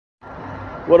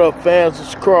What up, fans?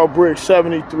 It's Carl Brick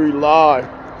 73 live,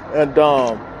 and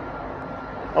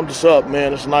I'm just up,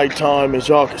 man. It's nighttime, as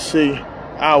y'all can see,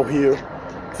 out here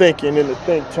thinking in the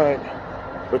think tank.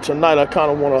 But tonight, I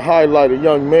kind of want to highlight a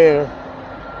young man,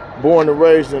 born and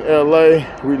raised in LA,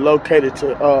 relocated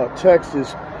to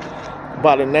Texas,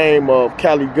 by the name of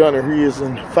Cali Gunner. He is,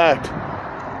 in fact,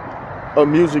 a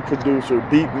music producer,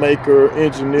 beat maker,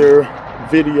 engineer,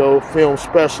 video, film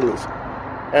specialist,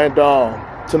 and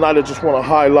tonight I just want to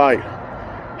highlight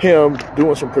him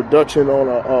doing some production on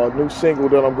a new single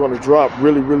that I'm going to drop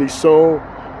really soon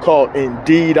called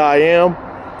Indeed I Am,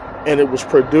 and it was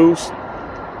produced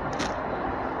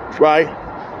by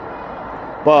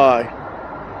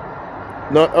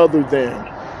none other than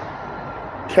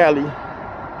Cali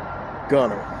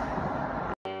Gunner.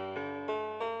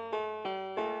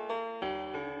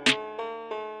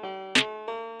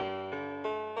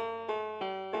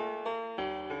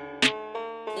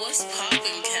 What's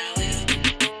poppin', Cali?